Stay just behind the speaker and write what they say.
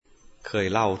เคย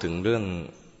เล่าถึงเรื่อง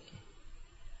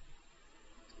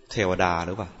เทวดาห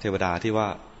รือเปล่าเทวดาที่ว่า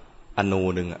อนู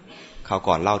หนึ่งอ่ะคราว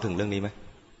ก่อนเล่าถึงเรื่องนี้ไหม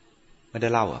ไม่ได้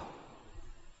เล่าอ่ะ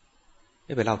ไ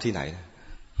ม่ไปเล่าที่ไหน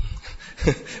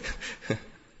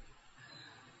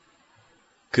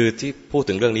คือที่พูด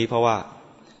ถึงเรื่องนี้เพราะว่า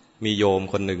มีโยม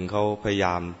คนหนึ่งเขาพยาย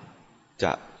ามจ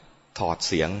ะถอด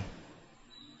เสีย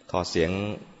ง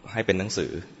ให้เป็นหนังสื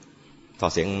อถอ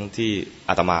ดเสียงที่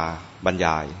อาตมาบรรย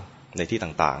ายในที่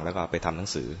ต่างๆแล้วก็ไปทำหนัง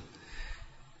สือ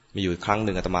มีอยู่ครั้งห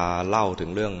นึ่งอาตมาเล่าถึง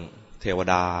เรื่องเทว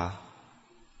ดา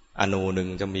อนูหนึ่ง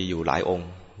จะมีอยู่หลายอง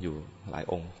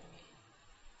ค์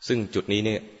ซึ่งจุดนี้เ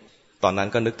นี่ยตอนนั้น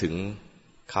ก็นึกถึง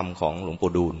คำของหลวง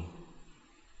ปู่ดูล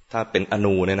ถ้าเป็นอ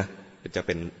นูเนี่ยนะจะเ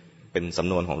ป็นส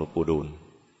ำนวนของหลวงปู่ดูล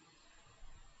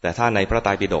แต่ถ้าในพระไต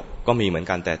รปิฎกก็มีเหมือน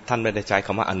กันแต่ท่านไม่ได้ใช้ค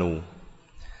ำว่าอนู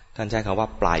ท่านใช้คำว่า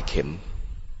ปลายเข็ม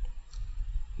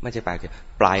ไม่ใช่ปลายเข็ม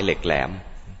ปลายเหล็กแหลม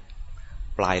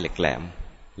ปลายเหล็กแหลม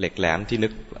เหล็กแหลมที่นึ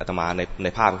กอาตมาใน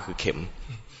ภาพก็คือเข็ม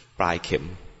ปลายเข็ม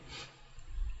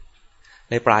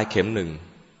ในปลายเข็มหนึ่ง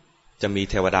จะมี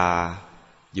เทวดา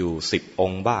อยู่10 อ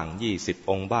งค์บ้าง20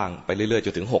 องค์บ้างไปเรื่อยๆจ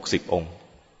นถึง60 องค์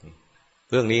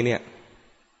เรื่องนี้เนี่ย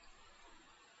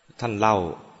ท่านเล่า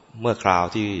เมื่อคราว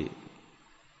ที่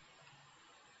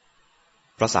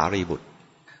พระสารีบุ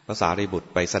ตร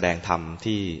ไปแสดงธรรม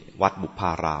ที่วัดบุพ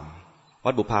าราม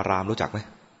วัดบุพารามรู้จักไหม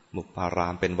บุพารา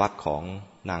มเป็นวัดของ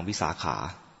นางวิสาขา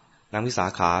นางวิสา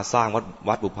ขาสร้าง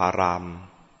วัดบุพาราม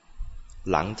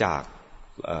หลังจาก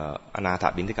อนาถ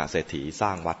บิณฑิกเศรษฐีสร้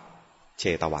างวัดเช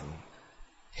ตวัน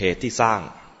เหตุที่สร้าง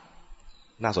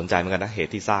น่าสนใจเหมือนกันนะเห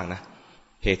ตุที่สร้าง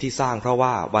เพราะว่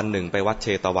าวันหนึ่งไปวัดเช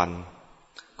ตวัน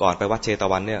ก่อนไปวัดเชต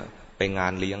วันเนี่ยไปงา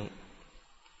นเลี้ยง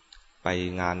ไป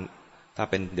งานถ้า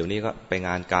เป็นเดี๋ยวนี้ก็ไปง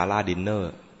านกาล่าดินเนอ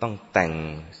ร์ต้องแต่ง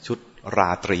ชุดรา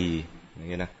ตรีอย่าง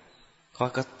เงี้ยนะเขา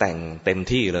ก็แต่งเต็ม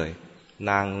ที่เลย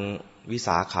นางวิส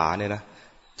าขาเนี่ยนะ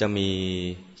จะมี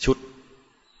ชุด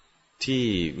ที่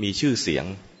มีชื่อเสียง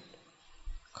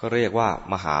เขาเรียกว่า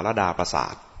มหาลดาปราสา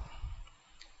ท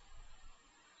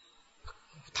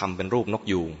ทำเป็นรูปนก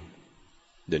ยูง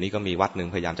เดี๋ยวนี้ก็มีวัดหนึ่ง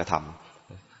พยายามจะท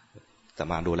ำแต่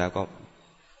มาดูแล้วก็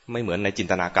ไม่เหมือนในจิน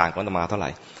ตนาการของอาตมาเท่าไหร่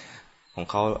ของ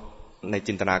เขาใน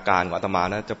จินตนาการของอาตมา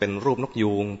นะจะเป็นรูปนก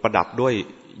ยูงประดับด้วย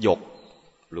หยก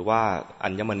หรือว่าอั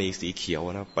ญมณีสีเขียว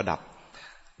นะประดับ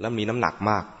แล้วมีน้ำหนัก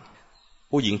มาก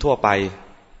ผู้หญิงทั่วไป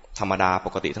ธรรมดาป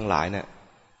กติทั้งหลายเนี่ย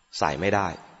ใส่ไม่ได้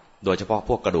โดยเฉพาะ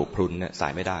พวกกระดูกพรุนเนี่ยใส่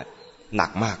ไม่ได้หนั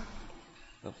กมาก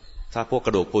ถ้าพวกก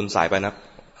ระดูกพรุนใส่ไปนะ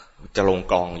จะลง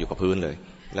กองอยู่กับพื้นเลย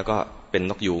แล้วก็เป็น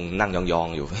นกยูงนั่งยอง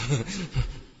ๆอยู่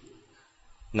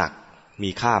หนักมี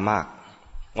ค่ามาก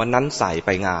วันนั้นใส่ไป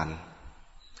งาน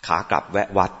ขากลับแวะ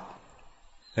วัด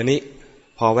ทีนี้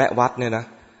พอแวะวัดเนี่ยนะ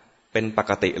เป็นป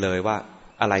กติเลยว่า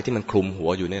อะไรที่มันคลุมหัว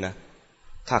อยู่เนี่ยนะ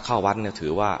ถ้าเข้าวัดเนี่ยถื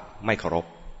อว่าไม่เคารพ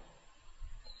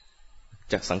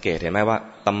จะสังเกตเห็นไหมว่า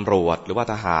ตำรวจหรือว่า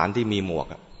ทหารที่มีหมวก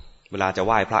เวลาจะไห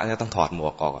ว้พระเนี่ยต้องถอดหมว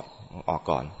กออก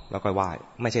ก่อนแล้วค่อยไหว้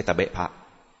ไม่ใช่ตะเบะพระ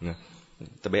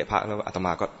ตะเบะพระแล้วอาตม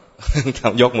าก็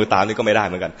ยกมือตามนี่ก็ไม่ได้เ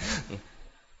หมือนกัน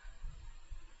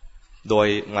โดย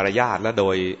มารยาทและโด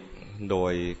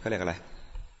ยเขาเรียกอะไร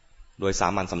โดยสา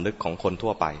มัญสำนึกของคนทั่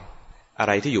วไปอะไ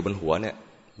รที่อยู่บนหัวเนี่ย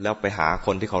แล้วไปหาค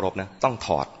นที่เคารพนะต้องถ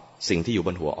อดสิ่งที่อยู่บ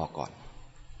นหัวออกก่อน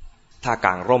ถ้าก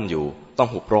างร่มอยู่ต้อง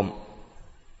หุบร่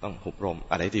ม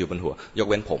อะไรที่อยู่บนหัวยก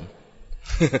เว้นผม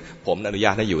ผมอนุญ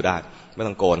าตให้อยู่ได้ไม่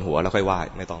ต้องโกนหัวแล้วค่อยไหว้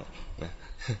ไม่ต้อง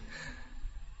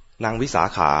นางวิสา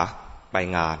ขาไป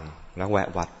งานแล้วแวะ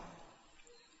วัด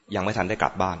ยังไม่ทันได้กลั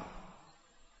บบ้าน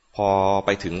พอไป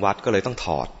ถึงวัดก็เลยต้องถ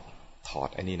อด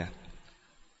ไอ้นี่นะ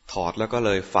ถอดแล้วก็เล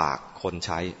ยฝากคนใ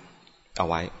ช้เอา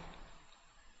ไว้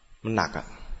มันหนักอ่ะ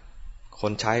ค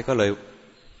นใช้ก็เลย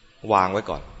วางไว้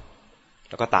ก่อน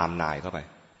แล้วก็ตามนายเข้าไป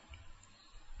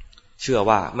เชื่อ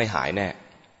ว่าไม่หายแน่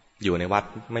อยู่ในวัด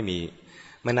ไ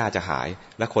ม่น่าจะหาย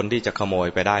และคนที่จะขโมย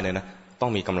ไปได้เนี่ยนะต้อ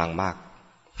งมีกำลังมาก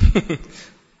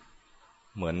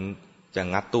เหมือนจะ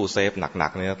งัดตู้เซฟหนั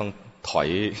กๆเนี่ยต้องถอย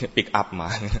ปิกอัพมา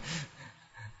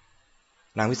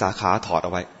นางวิสาขาถอดเอ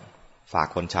าไว้ฝาก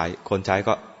คนใช้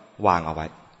ก็วางเอาไว้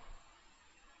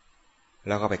แ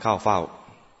ล้วก็ไปเข้าเฝ้า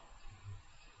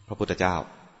พระพุทธเจ้า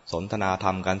สนทนาธร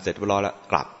รมกันเสร็จเรียบร้อยแล้ว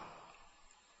กลับ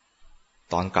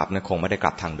ตอนกลับเนี่ยคงไม่ได้ก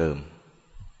ลับทางเดิม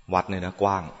วัดเนี่ยนะก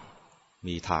ว้าง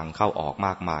มีทางเข้าออกม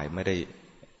ากมายไม่ไ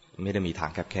ด้มีทาง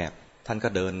แคบๆท่านก็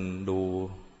เดินดู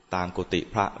ตามกุฏิ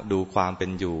พระดูความเป็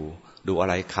นอยู่ดูอะ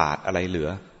ไรขาดอะไรเหลือ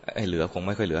เหลือคงไ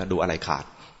ม่ค่อยเหลือดูอะไรขาด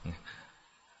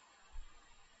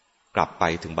กลับไป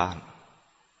ถึงบ้าน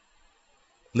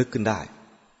นึกขึ้นได้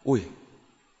อุ้ย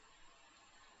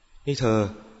นี่เธอ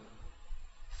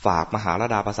ฝากมหาล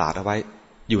ดาปราสาทเอาไว้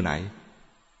อยู่ไหน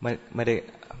ไม่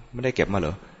ได้เก็บมาเหร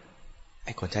อ ไ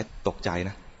อ้คนใช้ตกใจ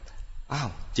นะอ้าว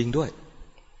จริงด้วย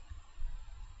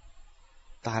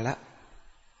ตายแล้ว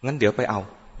งั้นเดี๋ยวไปเอา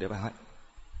ให้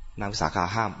นางวิสาขา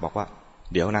ห้ามบอกว่า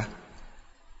เดี๋ยวนะ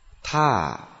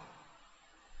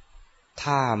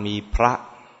ถ้ามีพระ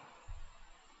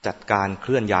จัดการเค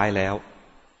ลื่อนย้ายแล้ว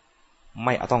ไ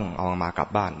ม่ต้องเอามากลับ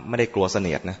บ้านไม่ได้กลัวเส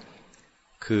นียดนะ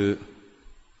คือ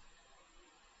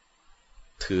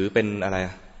ถือเป็นอะไร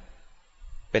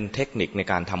เป็นเทคนิคใน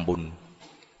การทำบุญ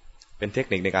เป็นเทค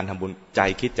นิคในการทำบุญใจ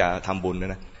คิดจะทำบุญ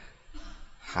นะ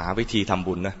หาวิธีทำ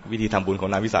บุญนะวิธีทำบุญของ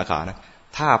นางวิสาขานะ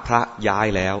ถ้าพระย้าย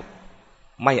แล้ว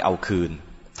ไม่เอาคืน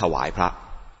ถวายพระ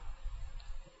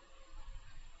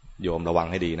โยมระวัง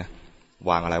ให้ดีนะ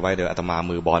วางอะไรไว้เดี๋ยวอาตมา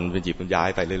มือบอลไปหยิบย้าย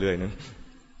ไปเรื่อยๆนะ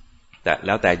แต่แ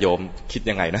ล้วแต่โยมคิด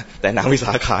ยังไงนะแต่นางวิส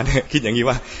าขาเนี่ยคิดอย่างนี้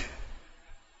ว่า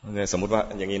สมมุติว่า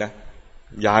อย่างนี้นะ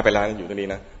ย้ายไปแล้วอยู่ตรงนี้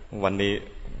นะวันนี้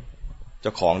เจ้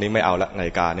าของนี้ไม่เอาละนา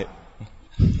ฬิกานี้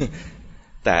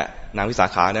แต่นางวิสา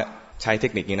ขาเนี่ยใช้เท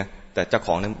คนิคนี้นะแต่เจ้าข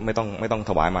องเนี่ยไม่ต้อง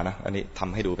ถวายมานะอันนี้ท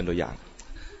ำให้ดูเป็นตัวอย่าง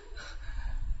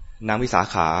นางวิสา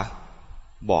ขา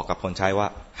บอกกับคนใช้ว่า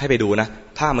ให้ไปดูนะ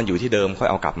ถ้ามันอยู่ที่เดิมค่อย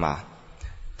เอากลับมา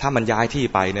ถ้ามันย้ายที่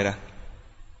ไปเนี่ยนะ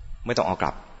ไม่ต้องเอาก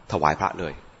ลับถวายพระเล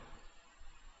ย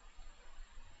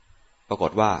ปราก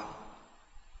ฏว่า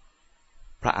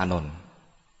พระอานน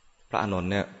ท์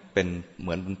เนี่ยเป็นเห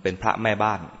มือนเป็นพระแม่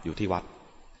บ้านอยู่ที่วัด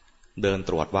เดิน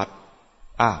ตรวจวัด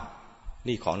อ้าว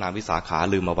นี่ของนางวิสาขา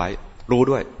ลืมมาไว้รู้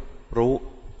ด้วยรู้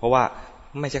เพราะว่า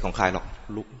ไม่ใช่ของใครหรอก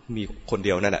มีคนเ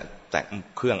ดียวนั่นแหละแต่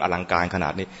เครื่องอลังการขนา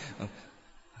ดนี้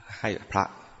ให้พระ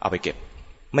เอาไปเก็บ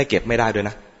ไม่เก็บไม่ได้ด้วย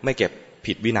นะไม่เก็บ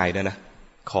ผิดวินัยด้วยนะ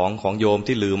ของโยม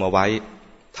ที่ลืมเอาไว้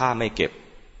ถ้าไม่เก็บ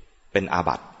เป็นอา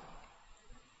บัติ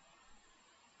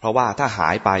เพราะว่าถ้าหา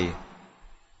ยไป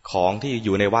ของที่อ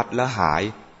ยู่ในวัดแล้วหาย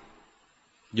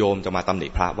โยมจะมาตำหนิ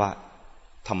พระว่า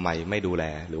ทำไมไม่ดูแล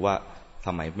หรือว่าท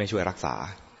ำไมไม่ช่วยรักษา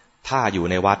ถ้าอยู่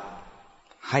ในวัด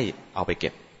ให้เอาไปเก็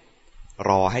บร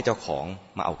อให้เจ้าของ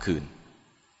มาเอาคืน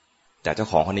แต่เจ้า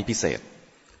ของคนนี้พิเศษ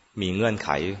มีเงื่อนไข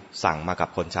สั่งมากับ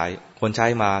คนใช้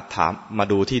มาถามมา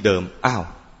ดูที่เดิมอ้าว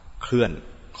เคลื่อน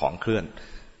ของเคลื่อน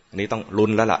อันนี้ต้องลุ้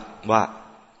นแล้วล่ะว่า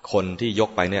คนที่ยก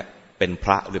ไปเนี่ยเป็นพ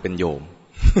ระหรือเป็นโยม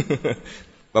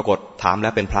ปรากฏถามแล้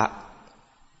วเป็นพระ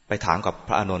ไปถามกับพ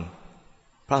ระอานนท์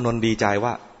พระอานนท์ดีใจ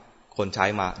ว่าคนใช้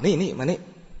มานี่มานี่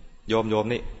โยม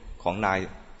นี่ของนาย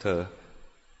เธอ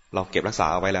เราเก็บรักษา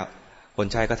เอาไว้แล้วคน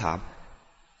ใช้ก็ถาม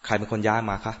ใครเป็นคนย้าย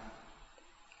มาคะ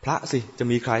พระสิจะ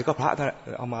มีใครก็พระเ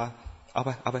อ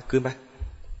าไปคืนไป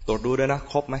ตรวจดูด้วยนะ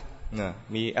ครบไหม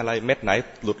มีอะไรเม็ดไหน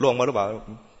หลุดล่วงมาหรือเปล่า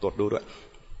ตรวจดูด้วย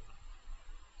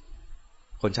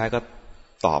คนใช้ก็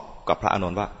ตอบกับพระอาน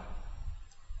นท์ว่า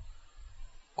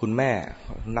คุณแม่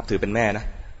นับถือเป็นแม่นะ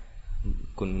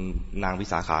คุณนางวิ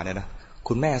สาขาเนี่ยนะ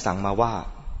คุณแม่สั่งมาว่า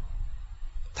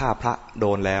ถ้าพระโด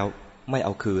นแล้วไม่เอ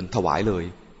าคืนถวายเลย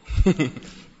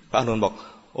พระอานนท์บอก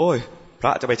โอ้ยพร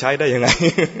ะจะไปใช้ได้ยังไง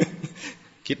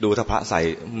คิดดูถ้าพระใส่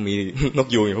มีนก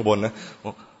ยูงอยู่ข้างบนนะ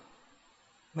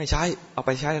ไม่ใช้เอาไ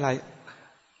ปใช้อะไร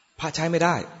พระใช้ไม่ไ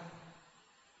ด้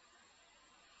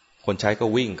คนใช้ก็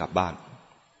วิ่งกลับบ้าน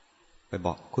ไปบ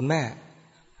อกคุณแม่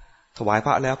ถวายพ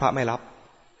ระแล้วพระไม่รับ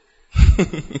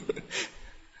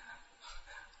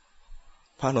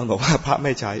พระอานนท์บอกว่าพระไ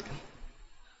ม่ใช้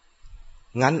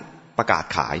งั้นประกาศ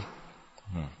ขาย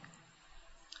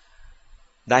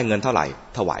ได้เงินเท่าไหร่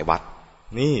ถวายวัด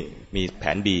นี่มีแผ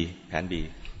น B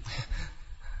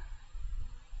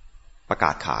ประก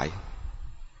าศขาย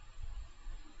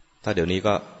ถ้าเดี๋ยวนี้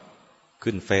ก็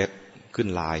ขึ้นเฟซขึ้น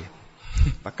ไลน์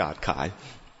ประกาศขาย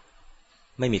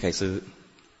ไม่มีใครซื้อ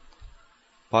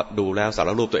เพราะดูแล้วสาร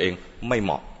รูปตัวเองไม่เห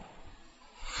มาะ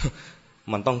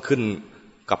มันต้องขึ้น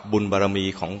กับบุญบารมี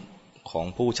ของ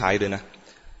ผู้ใช้ด้วยนะ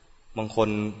บางคน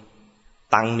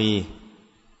ตังมี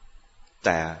แ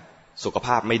ต่สุขภ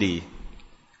าพไม่ดี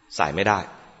ใส่ไม่ได้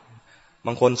บ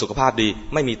างคนสุขภาพดี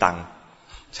ไม่มีตัง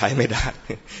ใช้ไม่ได้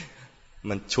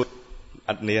มันชุด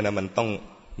อันนี้นะมันต้อง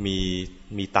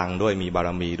มีตังด้วยมีบาร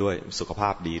มีด้วยสุขภา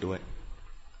พดีด้วย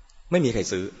ไม่มีใคร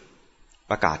ซื้อ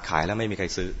ประกาศขายแล้วไม่มีใคร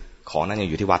ซื้อของนั้นยัง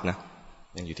อยู่ที่วัดนะ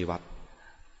ยังอยู่ที่วัด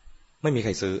ไม่มีใค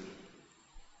รซื้อ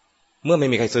เมื่อไม่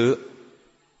มีใครซื้อ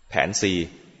แผน C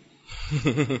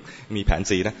มีแผน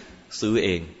C นะซื้อเอ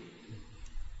ง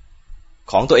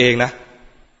ของตัวเองนะ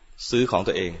ซื้อของ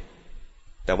ตัวเอง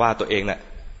แต่ว่าตัวเองเนี่ย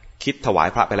คิดถวาย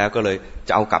พระไปแล้วก็เลยจ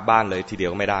ะเอากลับบ้านเลยทีเดีย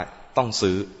วไม่ได้ต้อง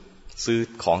ซื้อ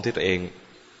ของที่ตัวเอง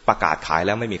ประกาศขายแ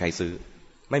ล้วไม่มีใครซื้อ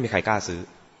ไม่มีใครกล้า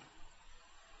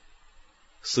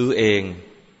ซื้อเอง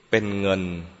เป็นเงิน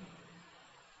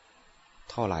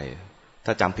เท่าไหร่ถ้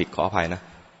าจำผิดขออภัยนะ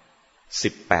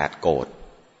18 โกฏ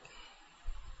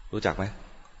รู้จักไหม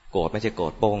โกฏไม่ใช่โก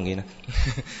ฏโป้งอย่างนี้นะ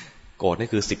โกฏนี่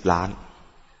คือ10 ล้าน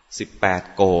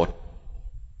 18 โกฏ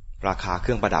ราคาเค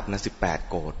รื่องประดับนะ18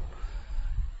 โกฏ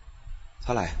เท่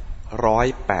าไหร่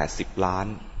180 ล้าน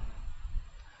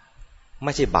ไ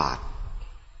ม่ใช่บาท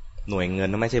หน่วยเงิ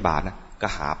นไม่ใช่บาทนะก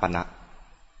หาปณะ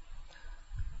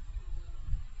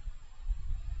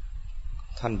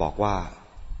ท่านบอกว่า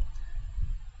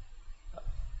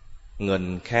เงิน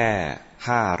แค่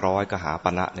500 กหาป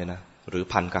ณะเนี่ยนะหรือ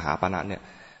1,000 กหาปณะเนี่ย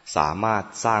สามารถ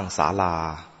สร้างศาลา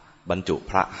บรรจุ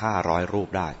พระ500 รูป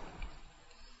ได้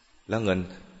แล้วเงิน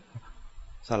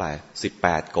เท่าไหร่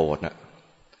18 โกฏน่ะ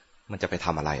มันจะไปท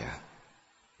ำอะไรอ่ะ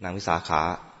นางวิสาขา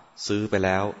ซื้อไปแ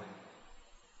ล้ว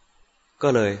ก็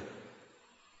เลย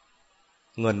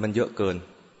เงินมันเยอะเกิน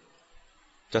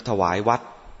จะถวายวัด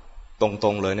ต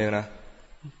รงๆเลยเนี่ยนะ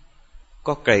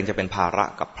ก็เกรงจะเป็นภาระ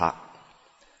กับพระ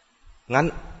งั้น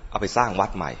เอาไปสร้างวั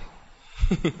ดใหม่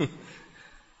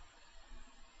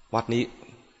วัดนี้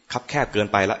คับแคบเกิน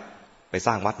ไปละไปส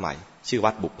ร้างวัดใหม่ชื่อ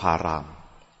วัดบุพาราม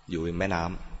อยู่ริมแม่น้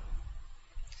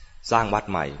ำสร้างวัด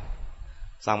ใหม่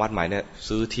เนี่ย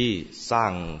ซื้อที่สร้า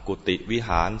งกุฏิวิห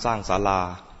ารสร้างศาลา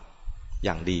อ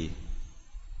ย่างดี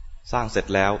สร้างเสร็จ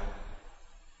แล้ว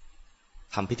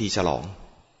ทำพิธีฉลอง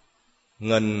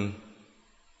เงิน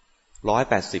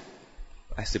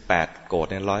18 โกฏ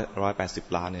เนี่ย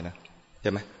180 ล้านเนี่ยนะใ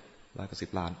ช่ไหม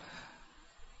180 ล้าน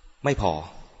ไม่พอ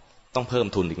ต้องเพิ่ม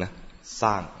ทุนอีกนะส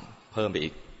ร้างเพิ่มไปอี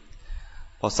ก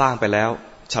พอสร้างไปแล้ว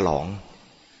ฉล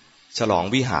อง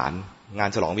วิหารงาน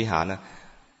ฉลองวิหารนะ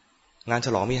งานฉ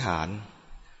ลองวิหาร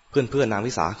เพื่อนนาง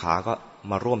วิสาขาก็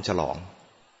มาร่วมฉลอง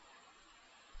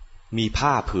มีผ้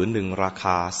าผืนหนึ่งราค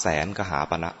า100,000 กหา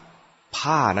ปณะ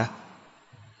ผ้านะ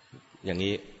อย่าง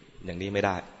นี้ไม่ไ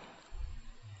ด้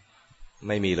ไ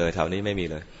ม่มีเลยแถวนี้ไม่มี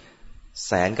เลย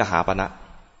100,000 กหาปณะ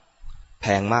แพ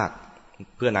งมาก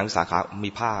เพื่อนนางวิสาขามี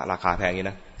ผ้าราคาแพงนี้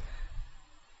นะ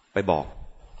ไปบอก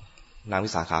นางวิ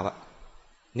สาขาว่า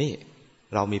นี่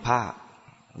เรามีผ้า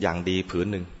อย่างดีผืน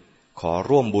หนึ่งขอ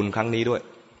ร่วมบุญครั้งนี้ด้วย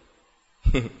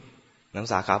นางวิ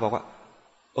สาขาบอกว่า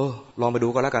ลองไปดู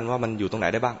ก็แล้วกันว่ามันอยู่ตรงไหน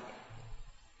ได้บ้าง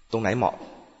ตรงไหนเหมาะ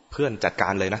เพื่อนจัดกา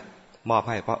รเลยนะมอบ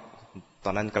ให้เพราะต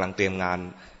อนนั้นกำลังเตรียมงาน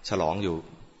ฉลองอยู่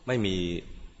ไม่มี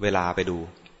เวลาไปดู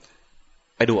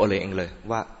เอาเองเลย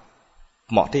ว่า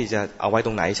เหมาะที่จะเอาไว้ต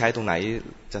รงไหนใช้ตรงไหน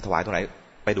จะถวายตรงไหน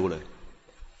ไปดูเลย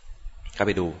ก็ไ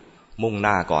ปดูมุ่งห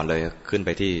น้าก่อนเลยขึ้นไป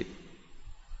ที่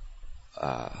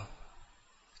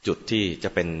จุดที่จะ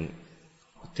เป็น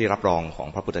ที่รับรองของ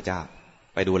พระพุทธเจ้า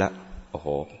ไปดูแล้วโอ้โห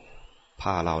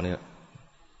ผ้าเราเนี่ย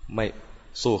ไม่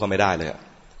สู้เขาไม่ได้เลย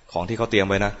ของที่เขาเตรียม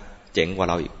ไว้นะเจ๋งกว่า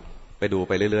เราอีกไปดู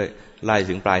ไปเรื่อยๆไล่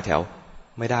ถึงปลายแถว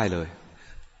ไม่ได้เลย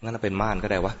งั้นเป็นม่านก็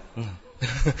ได้วะ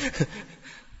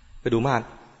ไปดูม่าน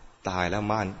ตายแล้ว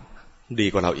ม่านดี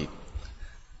กว่าเราอีก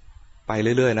ไป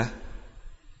เรื่อยๆนะ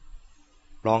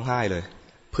ร้องไห้เลย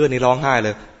เพื่อนนี่ร้องไห้เล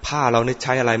ยผ้าเรานี่ใ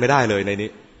ช้อะไรไม่ได้เลยในนี้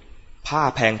ผ้า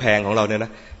แพงๆของเราเนี่ยน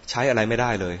ะใช้อะไรไม่ได้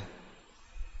เลย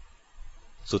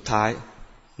สุดท้าย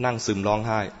นั่งซึมร้องไ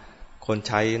ห้คนใ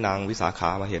ช้นางวิสาขา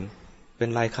มาเห็นเป็น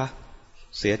ไรคะ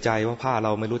เสียใจว่าผ้าเร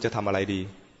าไม่รู้จะทำอะไรดี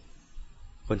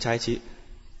คนใช้ชี้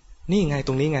นี่ไงต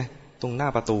รงนี้ไงตรงหน้า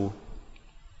ประตู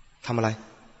ทำอะไร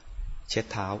เช็ด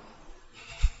เท้า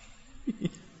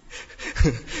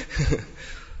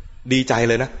ดีใจ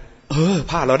เลยนะ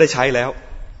ผ้าเราได้ใช้แล้ว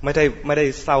ไม่ได้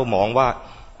เศร้าหมองว่า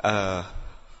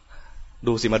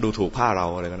ดูสิมาดูถูกผ้าเรา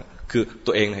อะไรกันนะคือ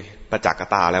ตัวเองเนี่ยประจักษ์กับ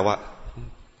ตาแล้วว่า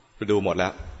ไปดูหมดแล้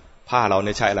วผ้าเราเ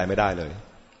นี่ยใช้อะไรไม่ได้เลย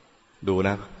ดูน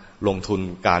ะลงทุน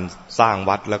การสร้าง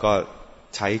วัดแล้วก็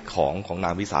ใช้ของน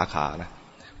างวิสาขานะ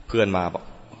เพื่อนมาบอก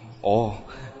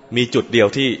มีจุดเดียว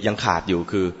ที่ยังขาดอยู่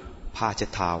คือผ้าเช็ด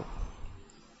เท้า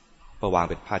ประวาง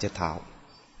เป็นผ้าเช็ดเท้า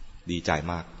ดีใจ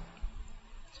มาก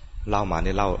เล่ามาเ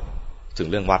นี่ยเล่าถึง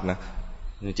เรื่องวัดนะ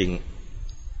จริง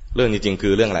ๆเรื่องจริงๆคื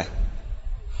อเรื่องอะไร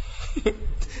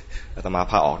อาตมา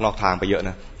พาออกนอกทางไปเยอะ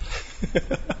นะ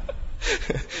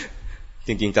จ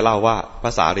ริงๆจะเล่าว่าพร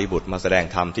ะสารีบุตรมาแสดง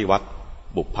ธรรมที่วัด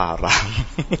บุพาราม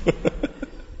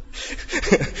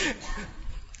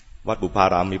วัดบุพา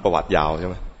รามมีประวัติยาวใช่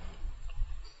ไหม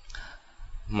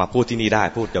มาพูดที่นี่ได้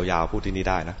พูดยาวๆพูดที่นี่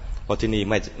ได้นะเพราะที่นี่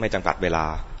ไม่จำกัดเวลา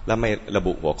และไม่ระ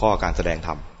บุหัวข้อการแสดงธ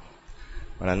รรม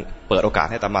เพราะนั้นเปิดโอกาส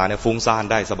ให้อาตมาเนี่ยฟุ้งซ่าน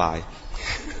ได้สบาย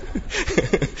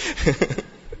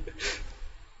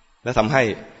และทำให้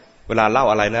เวลาเล่า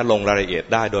อะไรนะลงรายละเอียด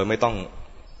ได้โดยไม่ต้อง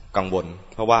กังวล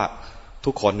เพราะว่า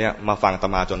ทุกคนเนี่ยมาฟังอาต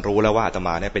มาจนรู้แล้วว่าอาตม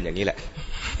าเนี่ยเป็นอย่างนี้แหละ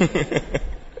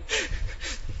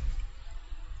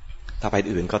ถ้าไป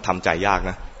อื่นก็ทำใจยาก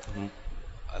นะ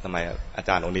ทำไมอาจ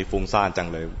ารย์องค์นี้ฟุ้งซ่านจัง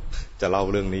เลยจะเล่า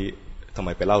เรื่องนี้ทำไม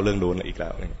ไปเล่าเรื่องนู้นอีกแล้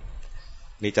ว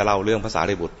นี่จะเล่าเรื่องพระสา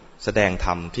รีบุตรแสดงธร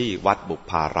รมที่วัดบุ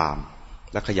พาราม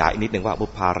และขยายนิดนึงว่าบุ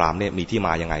พารามเนี่ยมีที่ม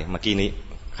ายังไงเมื่อกี้นี้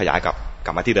ขยายก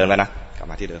ลับมาที่เดิมแล้วนะกลับ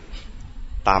มาที่เดิม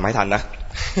ตามให้ทันนะ